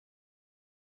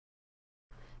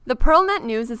The PearlNet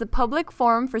News is a public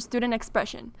forum for student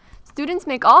expression. Students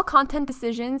make all content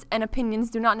decisions, and opinions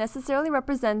do not necessarily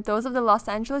represent those of the Los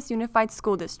Angeles Unified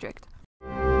School District.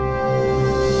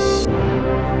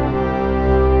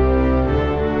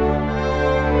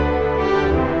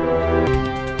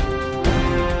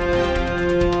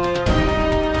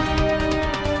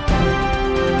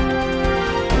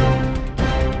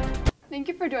 Thank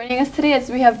you for joining us today as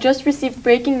we have just received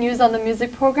breaking news on the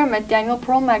music program at Daniel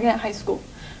Pearl Magnet High School.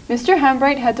 Mr.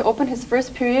 Hambright had to open his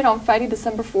first period on Friday,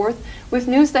 December 4th, with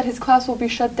news that his class will be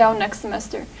shut down next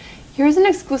semester. Here's an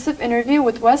exclusive interview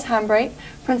with Wes Hambright,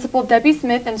 Principal Debbie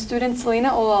Smith, and student Selina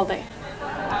Olalde.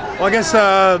 Well, I guess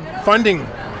funding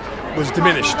was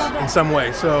diminished in some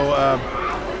way, so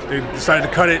they decided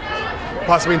to cut it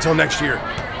possibly until next year.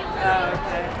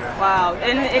 Okay. Wow.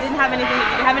 And it did it have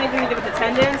anything to do with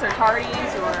attendance or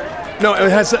tardies or? No,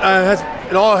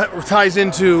 it all ties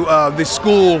into the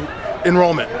school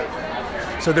enrollment.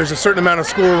 So there's a certain amount of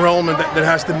school enrollment that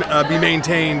has to be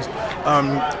maintained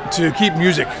to keep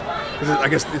music. I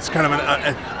guess it's kind of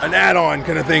an add-on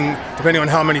kind of thing depending on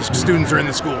how many students are in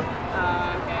the school. Okay.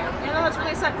 You know, that's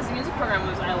really sad because the music program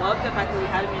I love the fact that we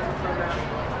had a music program.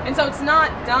 And so it's not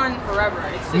done forever,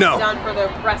 it's just done for the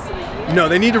rest of the year? No,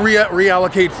 they need to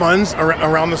reallocate funds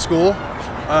around the school.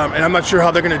 And I'm not sure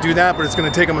how they're going to do that, but it's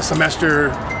going to take them a semester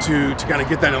to kind of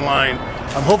get that in line.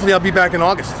 Hopefully I'll be back in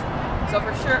August. So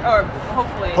for sure, or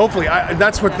hopefully? Hopefully,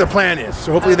 that's what the plan is.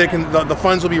 So hopefully they can, the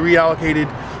funds will be reallocated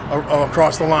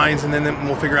across the lines, and then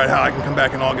we'll figure out how I can come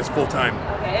back in August full time.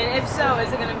 Okay, and if so, is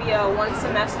it going to be a one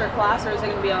semester class, or is it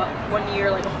going to be a 1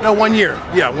 year, like a full No, 1 year.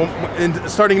 Yeah, and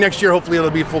starting next year, hopefully it'll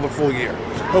be for the full year.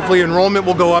 Hopefully enrollment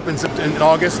will go up in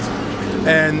August,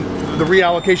 and the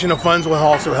reallocation of funds will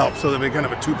also help. So it'll be kind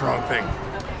of a two-pronged thing.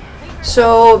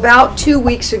 So about 2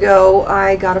 weeks ago,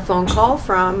 I got a phone call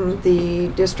from the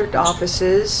district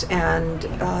offices and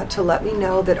to let me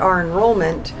know that our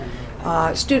enrollment,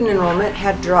 student enrollment,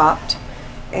 had dropped.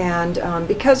 And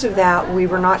because of that, we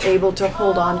were not able to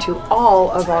hold on to all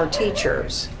of our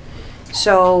teachers.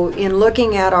 So in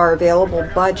looking at our available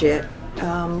budget,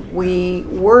 we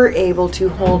were able to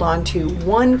hold on to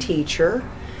one teacher,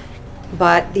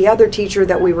 but the other teacher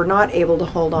that we were not able to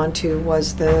hold on to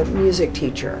was the music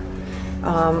teacher.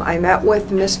 I met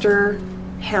with Mr.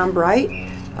 Hambright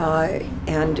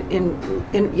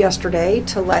yesterday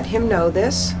to let him know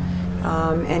this,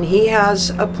 and he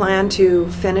has a plan to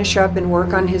finish up and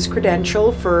work on his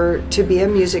credential to be a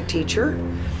music teacher,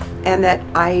 and that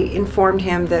I informed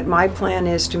him that my plan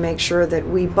is to make sure that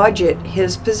we budget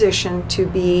his position to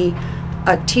be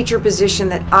a teacher position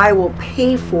that I will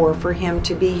pay for him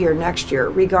to be here next year,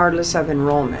 regardless of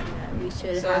enrollment. We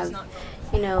should have,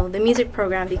 the music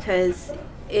program, because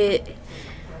it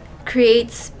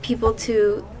creates people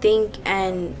to think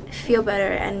and feel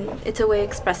better, and it's a way of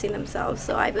expressing themselves.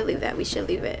 So I believe that we should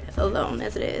leave it alone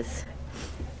as it is.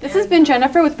 This has been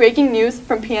Jennifer with breaking news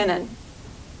from PNN.